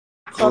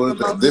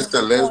talking about this the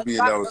him.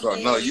 lesbian that was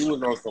talking. No, you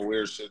was on some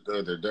weird shit the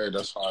other day.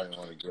 That's why I didn't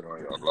want to get on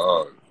your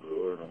live.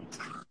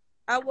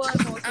 I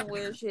was on some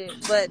weird shit,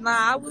 but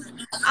nah,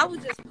 I was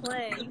just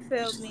playing. You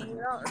feel me?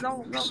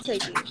 Don't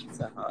take it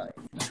so hard.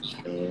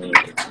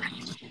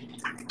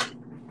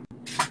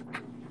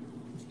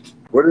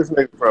 Where this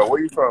nigga from?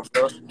 Where you from,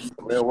 bro?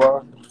 From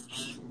NY?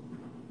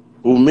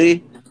 Who,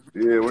 me?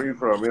 Yeah, where you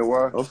from?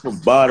 NY? I'm from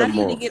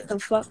Baltimore. I need to get the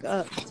fuck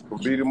up. From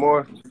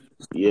Baltimore?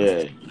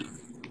 Yeah.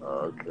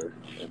 Okay.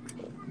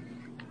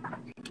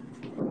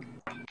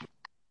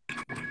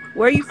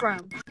 Where you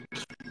from?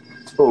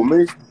 Who,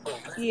 me?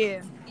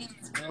 Yeah.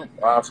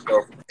 I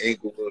start from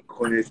Inglewood,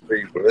 Queen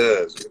Street,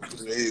 Bloods.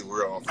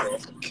 We're all from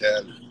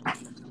Cali.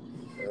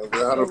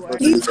 How the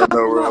fuck You you don't know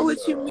talking where about I'm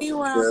what you from? mean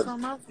where I'm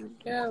from? I'm from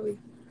Cali.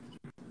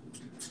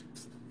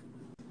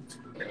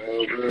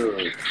 Oh,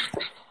 good.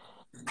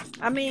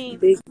 I mean,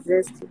 Big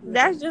zesty.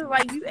 that's just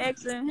like you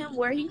asking him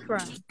where he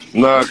from.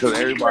 Nah, because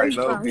everybody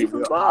knows he from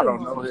me. I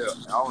don't know Baltimore. him.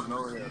 I don't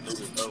know him.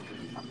 Niggas know me.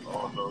 I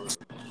don't know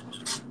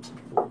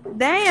him.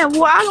 Damn,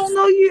 well, I don't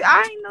know you.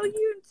 I ain't know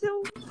you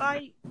until,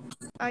 like,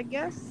 I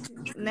guess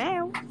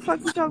now.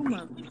 Fuck you talking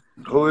about?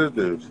 Who is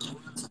this?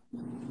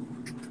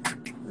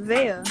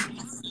 Zaya.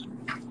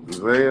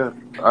 Zaya?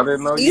 I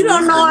didn't know You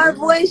don't know our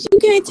voice. You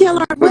can't tell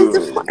our voice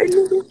apart,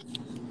 nigga.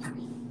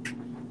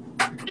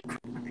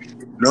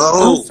 No,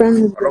 I'm from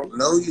the I don't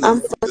know you. I'm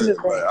from the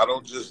Like, I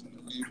don't just know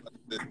you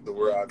like the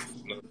where I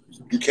just know.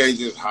 You can't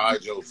just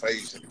hide your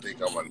face and think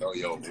I'm gonna know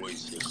your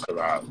voice just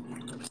because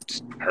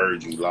I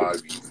heard you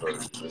live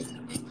first.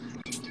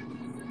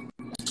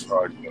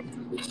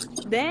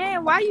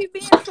 Damn, why you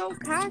being so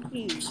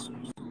cocky?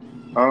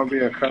 I'm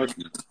being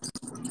cocky.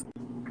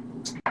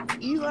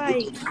 You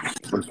like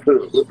what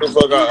the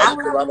fuck? I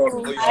don't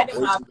know your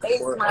hiding my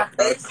face. My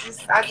face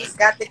just I just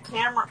got the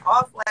camera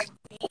off like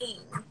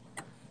me.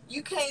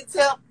 You can't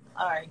tell.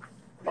 All right.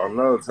 Oh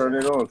no, turn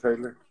it on,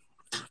 Taylor.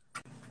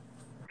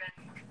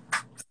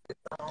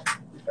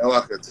 Now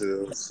I can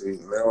tell. See,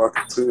 now I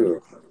can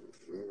tell.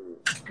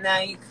 Now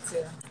you can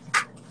tell.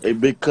 Hey,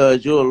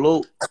 because you're a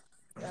low.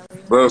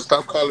 Bro,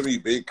 stop calling me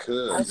Big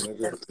Cuz,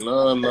 nigga.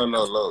 No,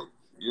 look.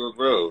 You're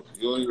bro.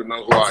 You don't even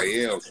know who I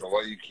am, so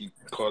why you keep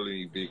calling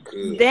me Big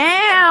Cuz?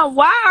 damn,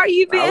 why are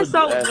you being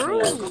so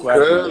rude?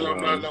 Cuz I'm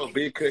not no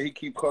Big Cuz. He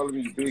keep calling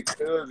me Big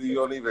Cuz. You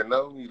don't even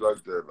know me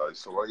like that. Like,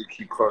 so why you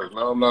keep calling?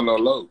 No, I'm not no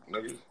low,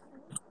 nigga.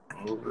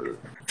 Okay.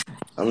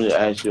 I'm gonna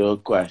ask you a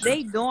question.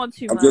 They doing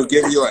too much. I'm just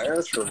giving you an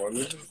answer, my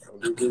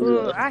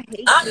nigga. I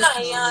hate I'm this not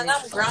moment. young.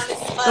 I'm grown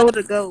as fuck. Go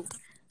to go.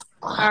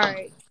 All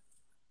right.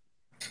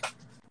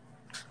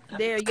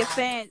 There, your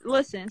fans.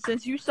 Listen,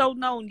 since you so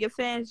known, your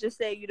fans just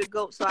say you the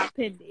GOAT, so I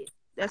pinned it.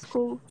 That's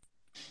cool.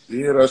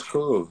 Yeah, that's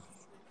cool.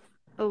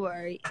 Oh, all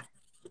right.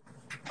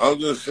 I'm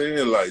just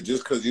saying, like,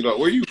 just because you know,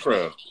 where you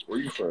from? Where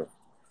you from?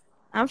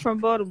 I'm from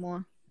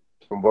Baltimore.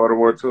 From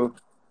Baltimore too.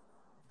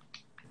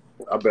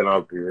 I've been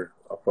out here.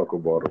 I fuck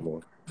with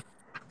Baltimore.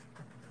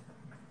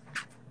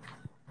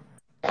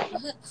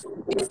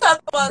 He's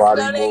talking about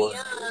Skoe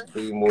young.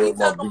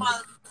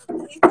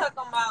 He's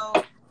talking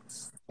about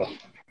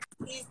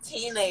these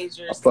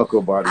teenagers. I fuck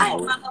with I am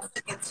Baltimore. not no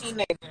fucking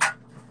teenager.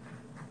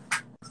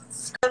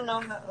 Skoe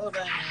know how old I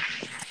am.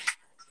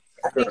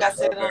 I think I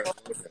said it on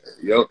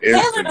Yo,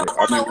 Taylor don't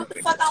want to know what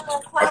the fuck I'm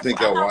gonna clout. I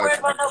think I'm not worried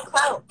about no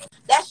clout.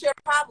 That's your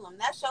problem.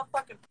 That's your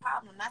fucking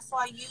problem. That's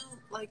why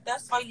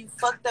you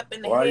fucked up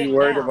in the head. Why are you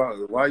worried now.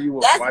 about? Why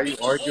you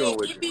arguing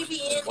with me?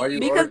 Why you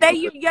because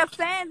your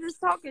fans is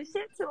talking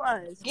shit to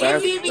us.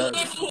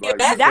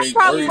 That's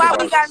probably why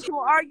we got into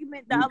an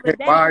argument the other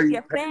day because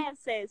your fans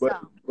said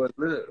something. But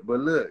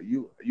look,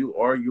 you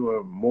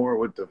arguing more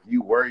with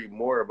you worry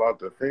more about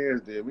the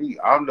fans than me.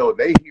 I know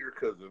they here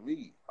because of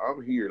me.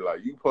 I'm here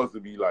like you supposed to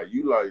be like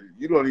you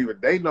don't even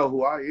they know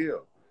who I am.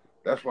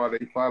 That's why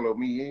they follow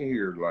me in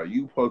here. Like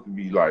you supposed to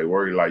be like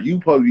worried, like you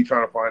supposed to be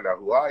trying to find out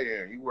who I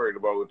am. You worried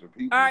about what the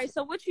people. All right,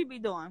 so what you be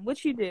doing?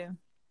 What you do?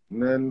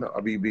 Nothing. I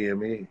be being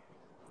me.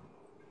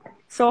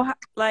 So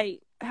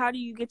how do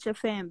you get your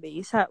fan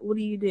base? What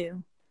do you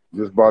do?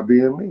 Just by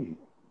being me.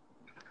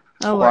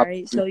 Oh, all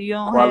right. So you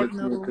don't have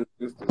no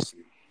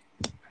consistency.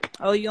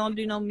 Oh, you don't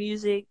do no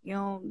music. You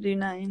don't do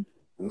nothing.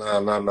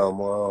 Nah, no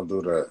more. I don't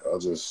do that. I'll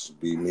just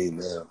be me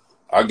now.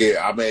 I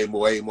made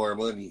way more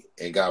money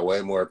and got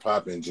way more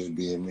popping just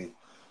being me.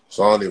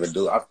 So I don't even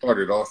do it. I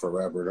started off a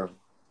rapper though.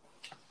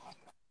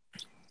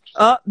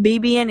 Oh,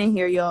 BBN in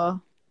here,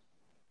 y'all.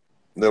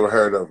 Never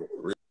heard of it.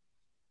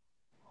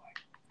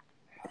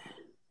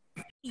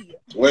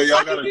 Well,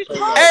 y'all gotta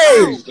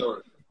hey,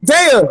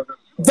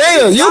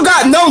 Dale, you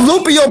got no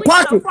loop in your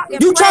pocket.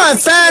 You trying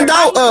to find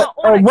out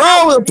a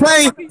role to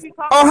play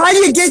or how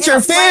you get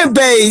your fan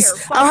base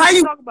or how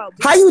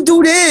you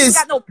do this.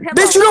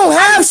 Bitch, you don't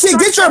have shit.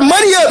 Get your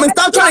money up and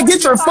stop trying to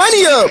get your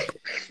funny up.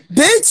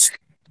 Bitch,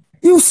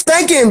 you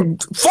stinking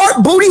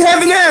fart booty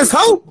having ass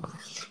hoe.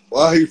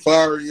 Why he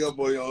firing you up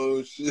on your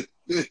own shit?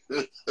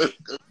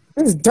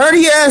 This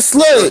dirty ass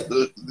slut.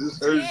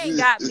 He ain't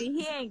got me.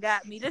 He ain't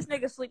got me. This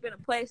nigga sleep in a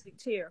plastic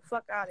chair.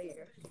 Fuck out of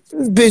here.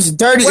 This bitch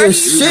dirty Where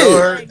as do you shit.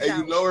 Know her? Hey,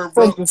 you know her,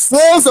 bro? From the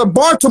slums of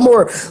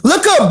Baltimore.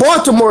 Look up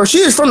Baltimore. She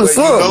is from the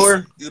slums. You know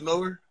her? You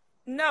know her?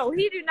 No,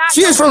 he do not.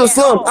 She is from the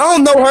slums. I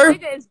don't know her.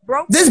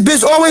 This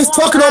bitch always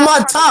talking on my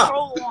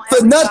top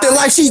for nothing,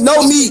 like she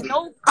know me.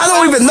 I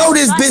don't even know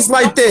this bitch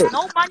like that.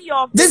 No money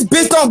off this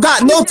bitch don't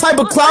got no type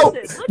of clout.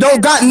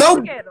 Don't got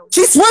no.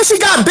 She swear she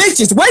got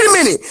bitches. Wait a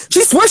minute.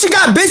 She swear she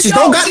got bitches.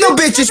 Don't got no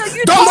bitches.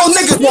 Don't know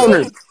niggas want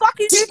her.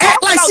 She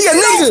act like she a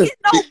nigga.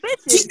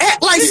 She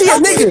act like she a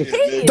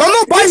nigga. Don't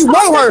nobody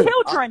want her.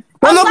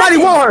 Don't nobody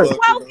want her.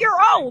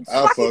 12-year-olds.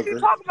 Fuck is you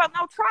talking about?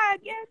 Now try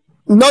again.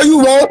 No, you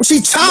won't. She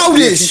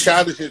childish.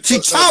 She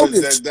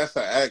childish. That's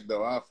an act,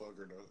 though. I fuck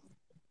her,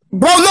 though.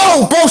 Bro,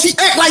 no, bro. She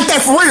act like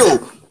that for real.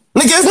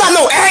 Nigga, it's not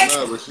no act.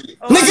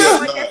 Nigga,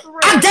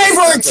 I gave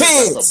her a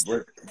chance.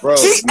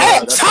 She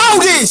act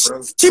childish.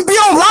 She be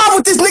on live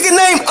with this nigga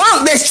named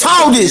Unc that's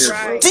childish.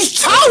 She's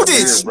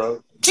childish.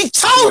 She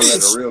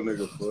childish. Real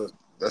nigga, fuck.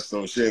 That's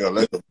no she ain't gonna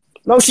let them.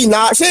 No, she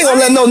not. She ain't gonna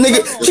let no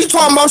nigga. She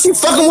talking about she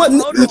fucking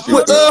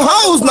with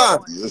hoes now.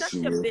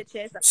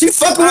 She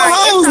fucking with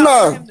hoes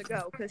now. Him to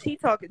go because he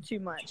talking too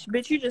much.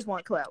 Bitch, you just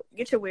want clout.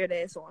 Get your weird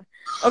ass on.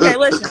 Okay,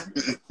 listen.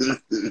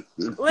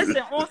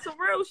 Listen, on some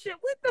real shit.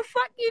 What the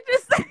fuck you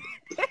just said?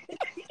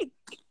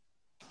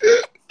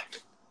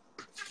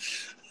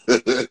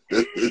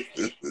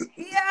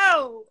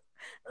 Yo,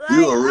 like,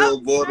 you a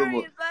real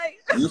Baltimore.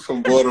 You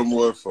from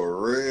Baltimore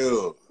for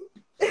real.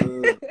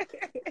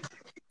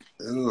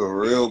 You a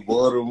real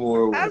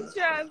Baltimore. I'm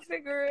trying to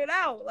figure it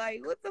out.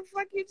 Like, what the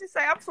fuck you just say?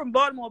 I'm from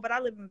Baltimore, but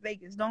I live in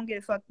Vegas. Don't get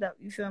it fucked up.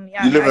 You feel me?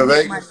 You live in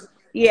Vegas?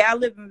 Yeah, I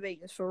live in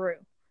Vegas for real.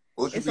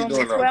 What you be doing out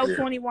there? It's on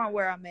 1221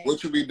 where I'm at.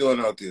 What you be doing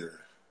out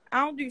there? I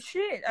don't do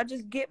shit. I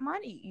just get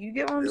money. You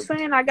get what I'm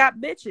saying? I got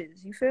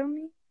bitches. You feel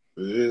me?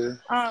 Yeah.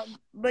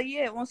 But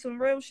yeah, on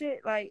some real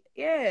shit, like,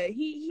 yeah,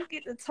 he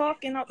get to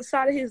talking out the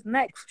side of his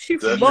neck. She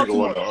from that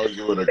Baltimore. Nigga want to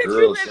argue with a Bitch,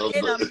 girl. you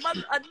live in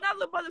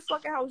another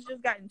motherfucking house.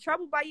 Just got in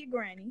trouble by your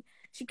granny.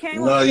 She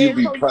came. No,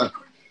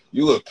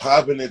 you were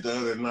popping it the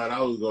other night.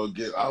 I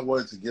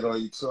wanted to get on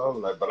you too. I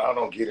was like, but I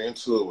don't get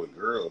into it with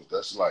girls.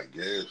 That's like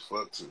gay as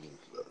fuck to me.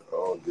 Like, I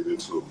don't get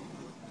into it.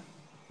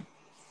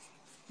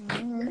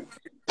 Mm-hmm.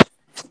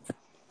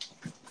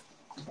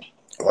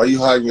 Why you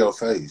hiding your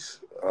face?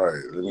 All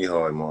right, let me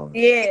hide mine.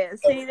 Yeah,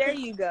 see, there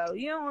you go.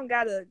 You don't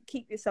gotta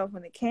keep yourself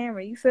in the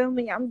camera. You feel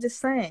me? I'm just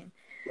saying.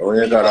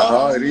 We ain't gotta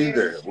hide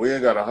either. We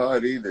ain't gotta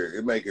hide either.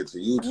 It make it to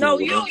YouTube. No,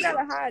 you don't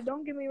gotta hide.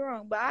 Don't get me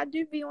wrong, but I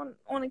do be on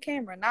the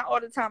camera. Not all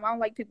the time. I don't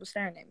like people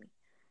staring at me.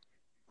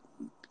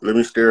 Let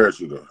me stare at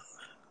you though.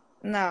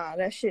 Nah,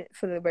 that shit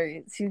for the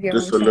birds. You get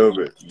just a little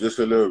bit. Just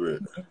a little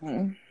bit.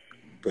 Mm-hmm.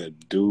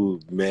 But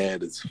dude,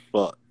 mad as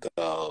fuck,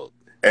 dog.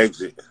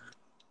 Exit.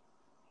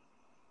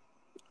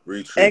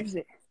 Retreat.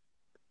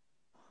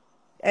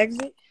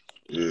 Exit.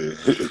 Yeah.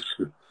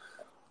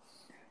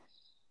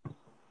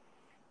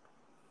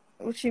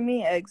 What you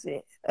mean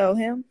exit? Oh,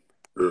 him?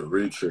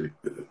 Retreat.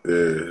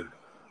 Yeah.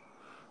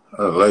 I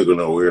don't like when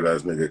no weird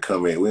ass nigga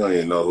come in. We don't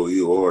even know who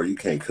you are. You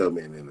can't come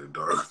in the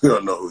dark. We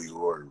don't know who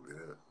you are,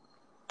 man.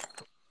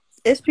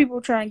 It's people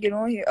trying to get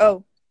on here.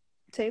 Oh,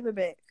 Taylor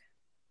back.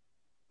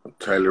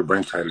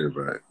 Bring Taylor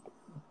back.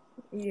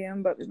 Yeah,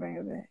 I'm about to bring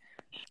her back.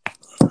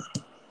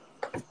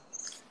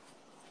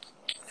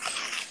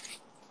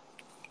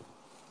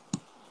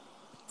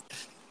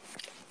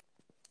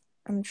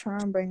 I'm trying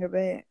to bring her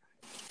back.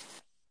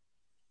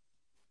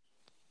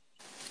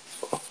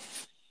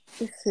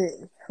 This shit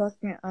is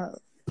fucking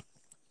up.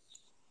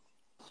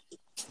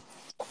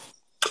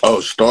 Oh,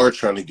 Star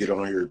trying to get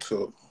on here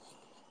too.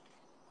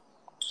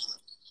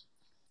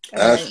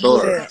 Ask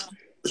Star.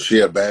 She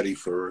a baddie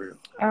for real.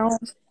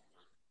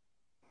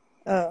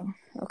 Oh,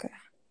 okay.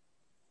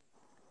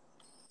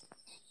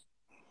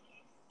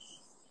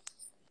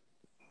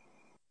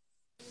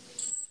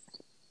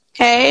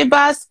 Hey,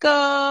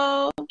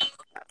 Boskoe.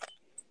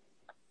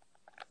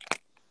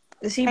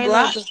 Is he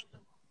blocked?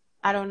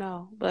 I don't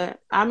know, but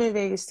I'm in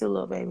Vegas too,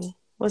 little baby.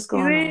 What's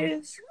going on?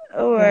 Is?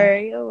 All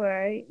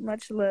right.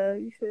 Much love.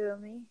 You feel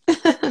me?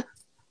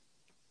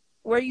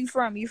 Where you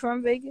from? You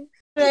from Vegas?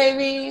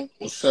 Baby.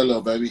 What's up,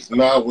 little baby?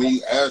 Nah, when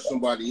you ask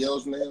somebody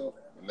else now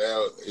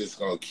it's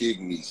gonna kick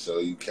me, so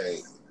you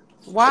can't.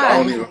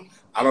 Why? So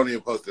I don't even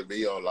supposed to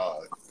be on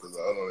live because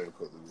I don't even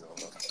supposed to be on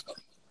live.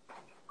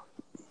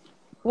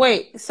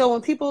 Wait, so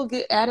when people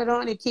get added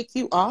on, it kick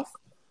you off?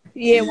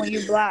 Yeah, when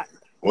you block.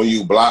 When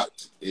you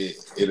blocked,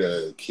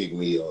 it'll kick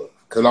me off.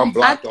 Because I'm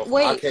blocked off.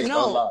 Wait, I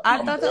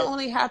thought that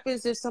only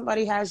happens if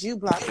somebody has you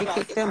blocked. You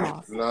kick them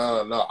off.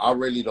 No, I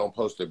really don't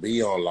supposed to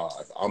be on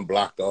live. I'm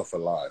blocked off of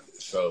live.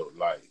 So,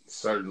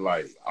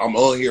 I'm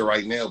on here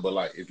right now,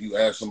 but, if you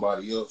add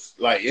somebody else,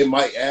 it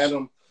might add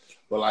them.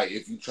 But,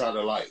 if you try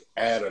to,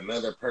 add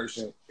another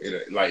person,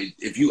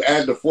 if you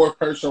add the fourth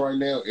person right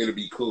now, it'll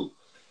be cool.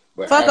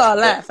 But fuck all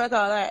that. But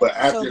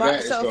after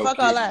that, fuck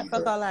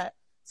all that.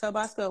 So,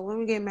 Boskoe, when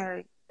we get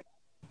married?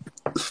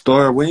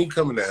 Star, when you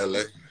coming to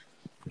LA?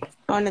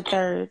 On the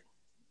 3rd.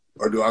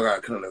 Or do I got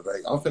to come to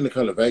Vegas? I'm finna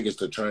come to Vegas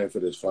to train for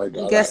this fight.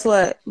 Guess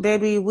what,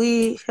 baby?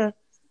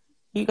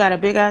 You got a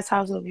big ass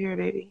house over here,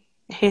 baby.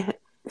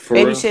 For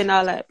Baby real? shit and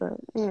all that, but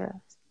yeah.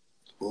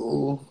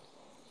 Ooh.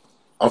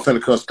 I'm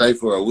finna come stay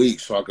for a week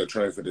so I can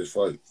train for this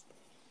fight.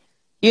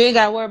 You ain't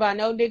got to worry about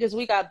no niggas.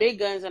 We got big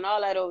guns and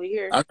all that over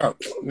here.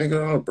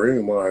 Nigga, I'm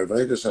bringing my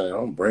Vegas.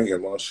 I'm bringing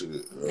my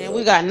shit. And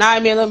we got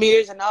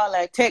 9mm and all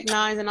that, Tech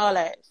 9s and all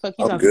that. Fuck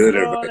you I'm talking good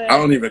about. at Vegas. I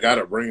don't even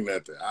gotta bring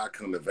nothing. I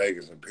come to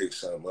Vegas and pick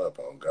something up.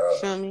 On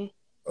God. Feel me?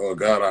 Oh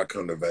God, I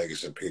come to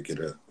Vegas and pick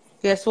it up.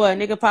 Guess what?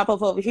 Nigga pop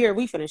up over here.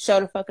 We finna show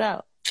the fuck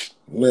out.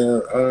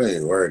 Man, I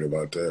ain't worried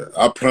about that.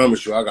 I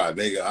promise you, I got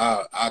nigga.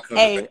 I come.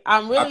 Hey,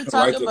 I'm really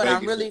talking, right but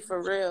I'm really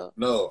for real.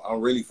 No, I'm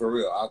really for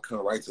real. I'll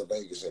come right to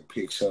Vegas and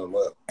pick something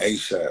up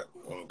ASAP.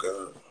 Oh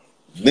God,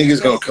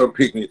 niggas gonna come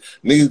pick me.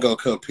 Niggas gonna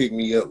come pick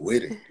me up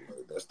with it.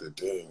 That's the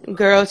thing.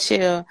 Girl,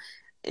 chill.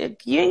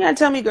 You ain't gotta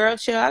tell me, girl,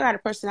 chill. I got a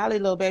personality,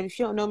 little baby. If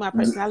you don't know my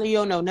personality, you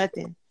don't know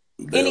nothing.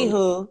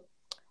 Anywho.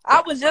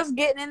 I was just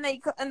getting in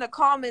the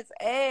comments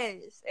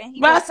ass, and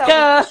he was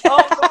telling me,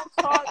 "Oh, don't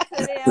talk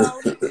to them.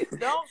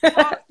 Don't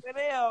talk to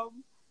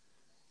them."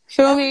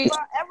 Show me.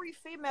 Every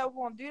female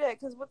gonna do that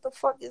because what the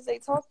fuck is they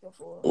talking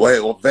for?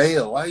 Wait, well,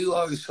 Vale, why you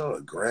always so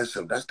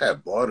aggressive? That's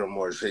that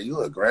Baltimore shit.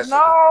 You aggressive?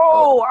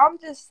 No, I'm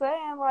just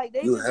saying, like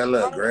they you just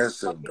hella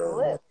aggressive though.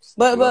 Lips.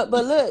 But look,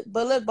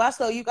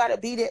 Boskoe, you gotta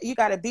be that. You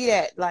gotta be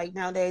that like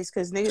nowadays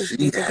because niggas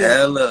be thinking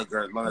hella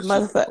aggressive.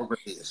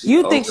 Motherfucker,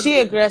 you think she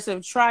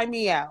aggressive? Try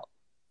me out.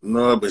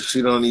 No, but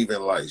she don't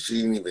even like. She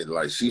didn't even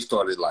like. She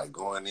started like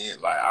going in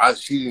like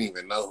she didn't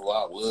even know who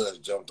I was.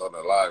 Jumped on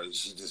the live and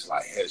she just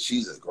like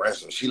she's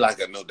aggressive. She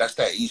like that's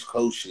that East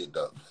Coast shit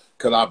though.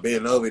 Cause I've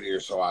been over there,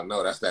 so I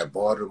know that's that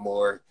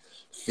Baltimore,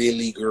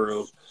 Philly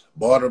girls,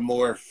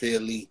 Baltimore,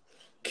 Philly,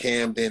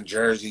 Camden,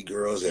 Jersey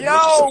girls. And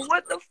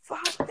what the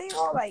fuck? They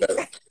all like.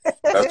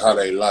 That's how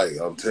they like.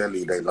 I'm telling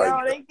you, they like.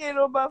 Yo, they get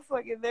on my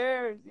fucking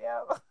nerves,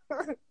 yo.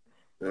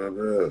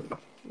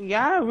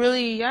 Y'all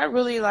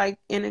really like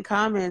in the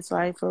comments,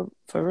 like for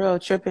real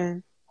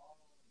tripping.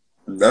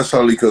 That's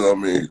only because I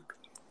mean.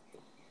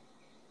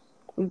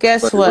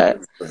 Guess what?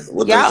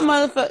 Y'all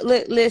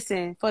motherfucker,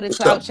 listen, for the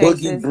clout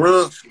chasers.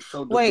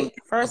 Wait,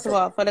 first of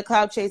all, for the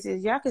clout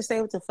chasers, y'all can say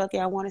what the fuck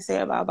y'all want to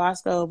say about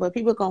Boskoe, but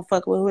people gonna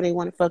fuck with who they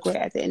want to fuck with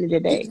at the end of the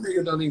day. These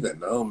niggas don't even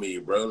know me,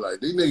 bro. Like,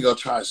 these niggas gonna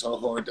try so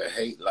hard to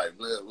hate. Like,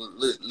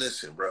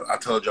 listen, bro. I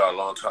told y'all a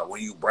long time,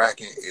 when you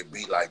bracket, it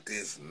be like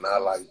this,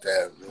 not like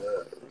that,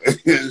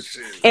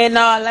 and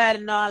all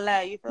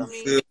that, you feel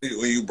me?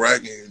 When you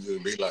bracket, it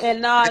just be like.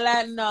 And all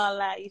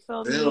that, you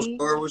feel me?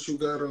 Damn, what you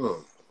got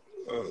on?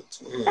 Oh,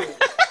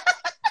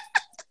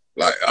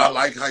 like I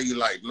like how you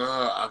like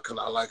I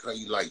like how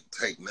you like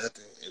take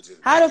nothing and just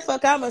how the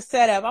fuck I'm a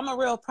setup? I'm a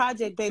real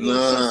project baby. You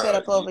should set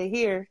up over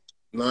here.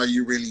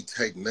 You really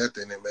take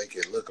nothing and make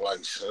it look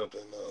like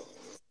something.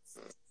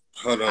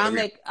 Hold on.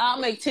 I'll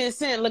make 10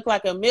 cents look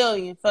like $1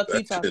 million. Fuck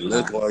you talking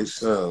about. Look like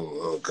something.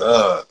 Oh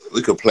God,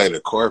 we could play the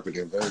carpet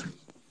in Vegas.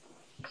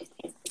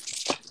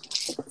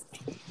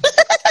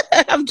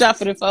 I'm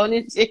dropping the phone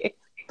and shit.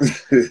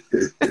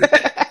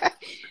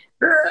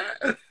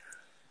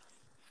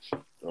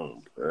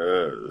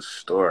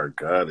 Star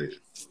got it.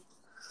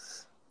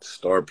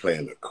 Start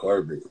playing the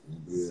carpet.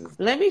 Yeah.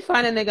 Let me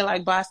find a nigga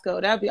like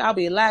Boskoe. I'll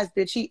be the last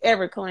bitch he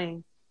ever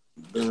claimed.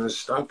 Man,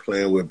 stop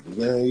playing with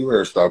you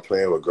better stop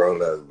playing with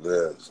grown ass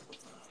niggas.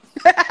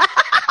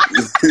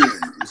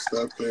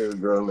 Stop playing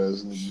with grown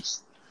ass niggas.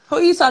 Who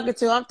you talking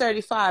to? I'm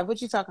 35.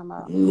 What you talking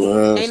about?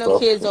 Man, ain't no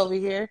kids over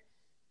here.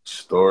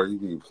 Story you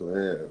be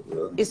playing,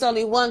 bro. It's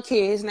only one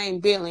kid. His name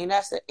Billy. And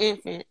that's an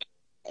infant.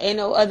 Ain't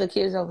no other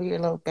kids over here,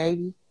 little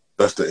baby.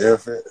 That's the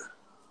infant?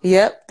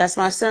 Yep, that's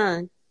my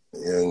son.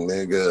 Young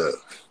nigga.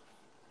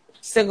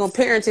 Single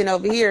parenting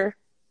over here.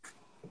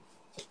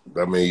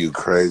 I mean, you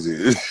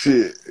crazy.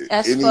 Shit.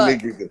 That's any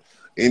nigga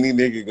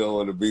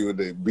going to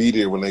be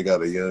there when they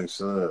got a young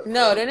son.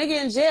 No, that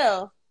nigga in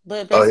jail.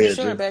 But for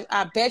sure, but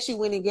I bet you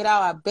when he get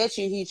out, I bet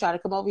you he try to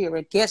come over here.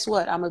 But guess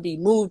what? I'm gonna be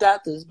moved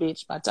out this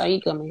bitch by the time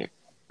he come here.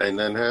 Ain't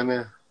nothing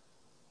happening.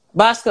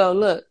 Boskoe,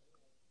 look.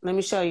 Let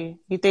me show you.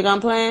 You think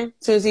I'm playing?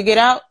 As soon as he get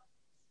out,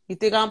 you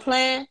think I'm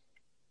playing?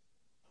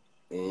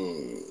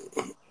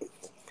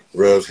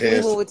 Rubs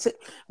hands.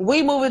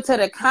 We moving to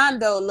the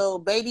condo, little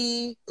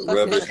baby.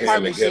 Rub his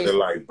hands together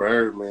like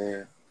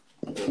Birdman.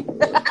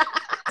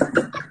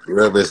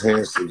 Rub his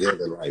hands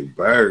together like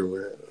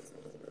Birdman.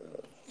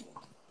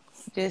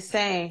 Just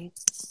saying.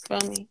 Feel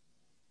me?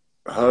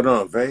 Hold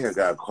on, Vaya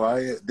got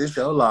quiet. This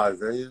your live,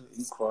 Vaya.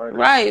 You quiet.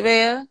 Right,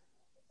 Vaya.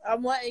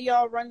 I'm letting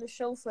y'all run the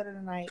show for the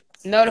night.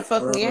 No, the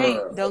fuck we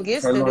ain't. Don't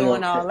get to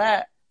doing all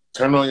that.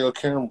 Turn on your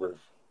camera.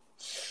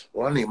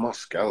 Well, I need my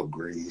scalp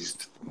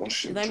greased. My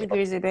shit Let me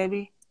grease it,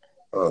 baby.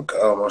 Oh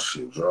God, my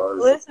shit dry.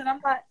 Listen,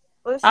 I'm not.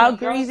 Listen, I'll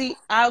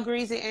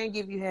grease it and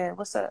give you head.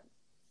 What's up?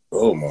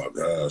 Oh my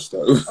God,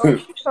 stop. Oh,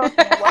 she's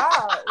talking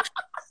wild.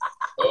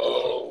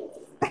 Oh.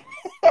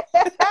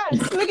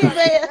 Look at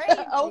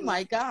that. Oh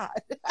my God.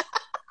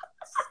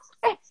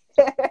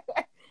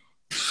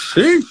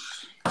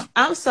 Sheesh.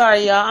 I'm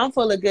sorry, y'all. I'm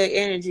full of good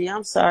energy.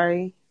 I'm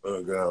sorry.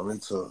 Oh God, me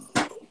too.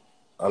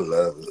 I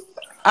love it.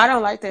 I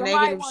don't like the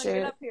Somebody negative shit.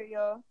 Get up here,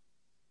 y'all.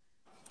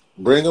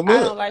 Bring them up.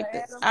 I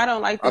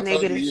don't like the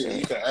negative shit.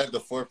 You can add the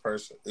fourth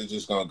person. It's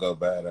just gonna go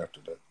bad after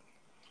that.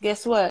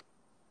 Guess what?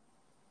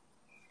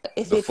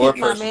 If it pick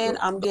my man,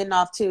 I'm getting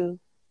off too.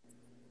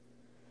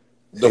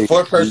 The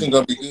fourth person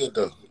gonna be good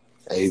though.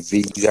 Hey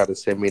V, you gotta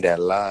send me that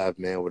live,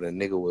 man, where the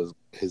nigga was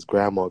his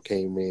grandma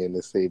came in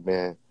and said,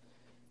 man,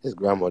 his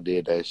grandma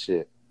did that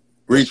shit.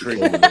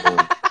 Retreat.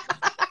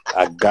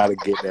 I gotta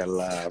get that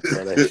live,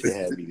 bro. That shit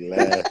had me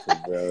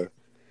laughing, bro.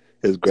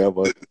 His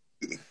grandma.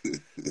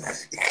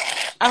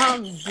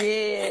 I'm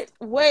dead.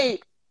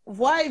 Wait,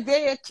 why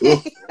they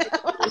came?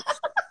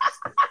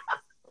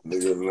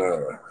 Nigga,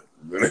 nah.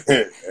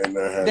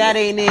 That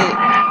ain't it.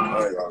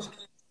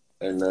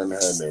 Ain't nothing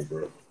happening,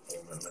 bro.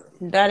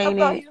 That ain't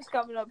I thought it. he was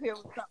coming up here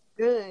with something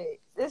good.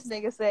 This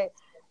nigga said,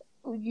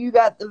 "You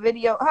got the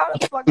video? How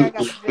the fuck I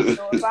got the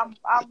video if I'm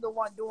the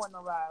one doing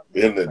the live?"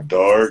 In the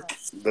dark,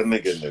 that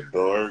nigga in the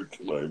dark,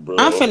 like bro.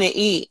 I'm finna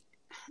eat.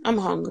 I'm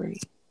hungry.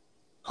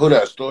 Who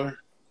that store?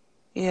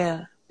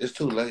 Yeah. It's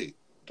too late.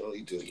 Don't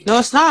eat this. No,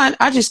 it's not.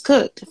 I just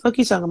cooked. The fuck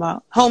you talking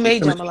about?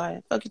 Homemade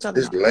jambalaya. Fuck you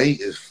talking about? It's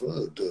late as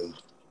fuck, dude.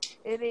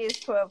 It is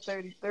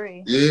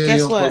 12:33. Yeah.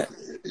 Guess what?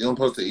 You don't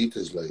supposed to eat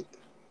this late.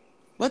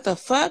 What the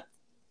fuck?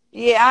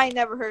 Yeah, I ain't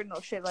never heard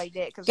no shit like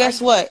that. Cause guess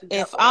what?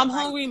 If I'm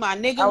hungry, my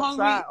nigga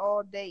hungry. Outside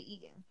all day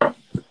eating.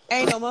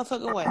 Ain't no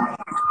motherfucking way.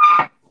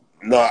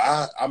 No,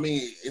 I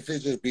mean, if it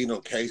just be no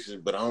cases,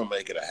 but I don't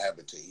make it a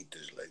habit to eat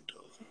this late,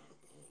 though.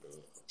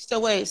 So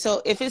wait,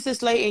 so if it's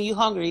this late and you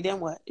hungry, then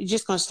what? You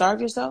just gonna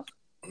starve yourself?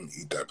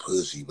 Eat that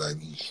pussy,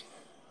 baby.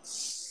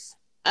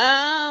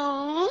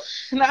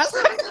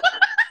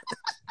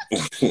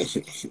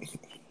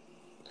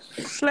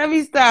 Let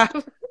me stop.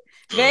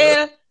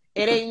 There,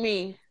 it ain't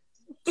me.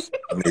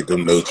 I need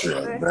them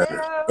nutrients,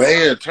 man.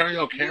 Vaya, turn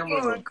your camera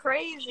on. Going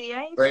crazy,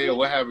 ain't Vaya,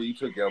 what happened? You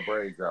took your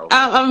braids out.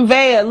 I'm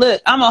Vaya.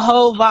 Look, I'm a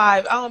whole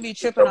vibe. I don't be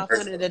tripping off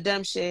none of the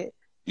dumb shit.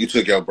 You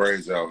took your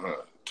braids out,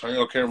 huh? Turn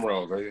your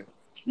camera on, Vaya.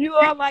 You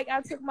all like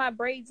I took my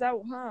braids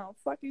out, huh?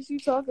 Fuck is you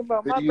talking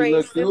about? My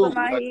braids still in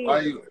my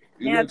head.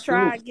 Now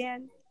try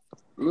again.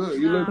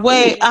 Look,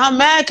 wait, I'm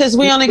mad because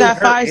we only got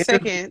 5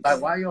 seconds.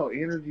 Like, why your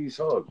energy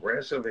so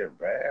aggressive and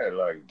bad?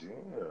 Like,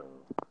 damn.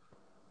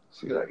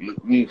 See, like,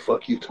 look me,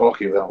 fuck you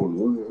talking about.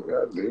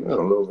 God damn,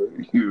 little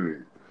baby.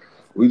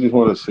 We just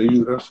want to see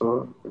you, that's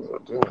all.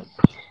 God damn.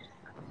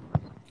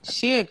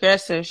 She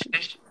aggressive.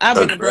 I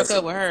would have broke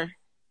up with her.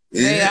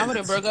 Yeah, I would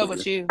have broke up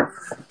with you.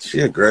 She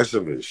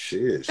aggressive as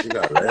shit. She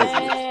got leverage.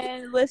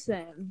 Man,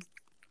 listen.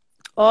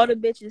 All the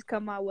bitches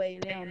come my way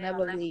and they'll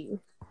never leave.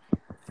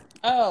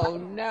 Oh,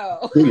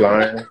 no. She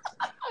lying.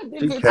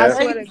 I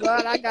swear to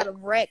God, I got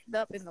them racked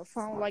up in the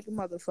phone like a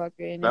motherfucker.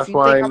 And that's if you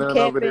why think I'm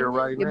capping,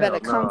 you better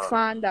come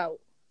find out.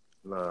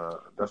 Nah,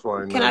 that's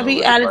why. Can I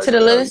be added to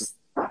the list?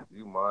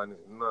 You mind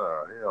it?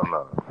 Nah, hell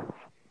no.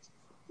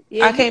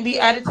 Yeah, I can't be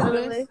added to the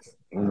list?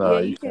 Nah,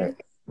 you can't.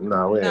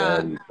 Nah, we ain't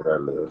adding you to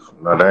that list.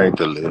 No, that ain't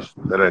the list.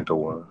 That ain't the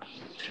one.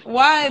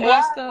 Why,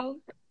 Boskoe?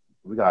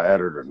 We got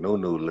added a new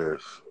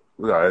list.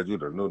 We got added you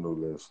to new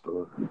list.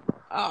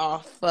 Oh,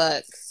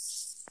 fuck.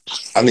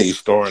 I need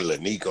Star and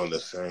Lanique on the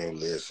same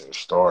list and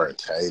Star and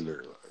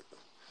Taylor.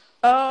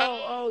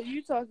 Oh,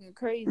 you talking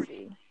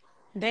crazy.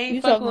 They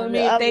ain't fucking with me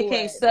if they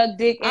can't suck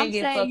dick and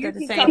get fucked at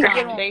the same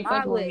time. They ain't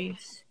fucking with me.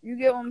 You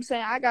get what I'm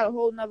saying? I got a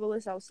whole nother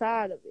list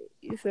outside of it.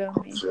 You feel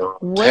me? So,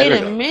 wait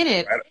a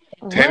minute.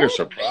 Taylor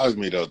surprised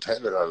me though.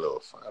 Taylor got a little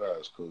fat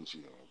ass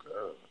coochie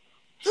on.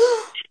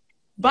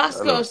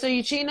 Boskoe, so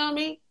you cheating on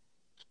me?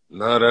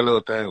 No, that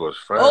little thing was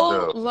fat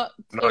though.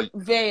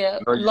 Vaya,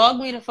 log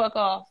me the fuck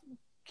off.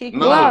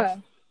 Why?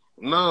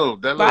 No,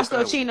 that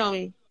Boskoe cheating on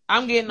me.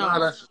 I'm getting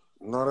off.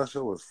 No, that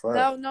shit was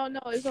fat. No,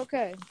 it's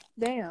okay.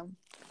 Damn.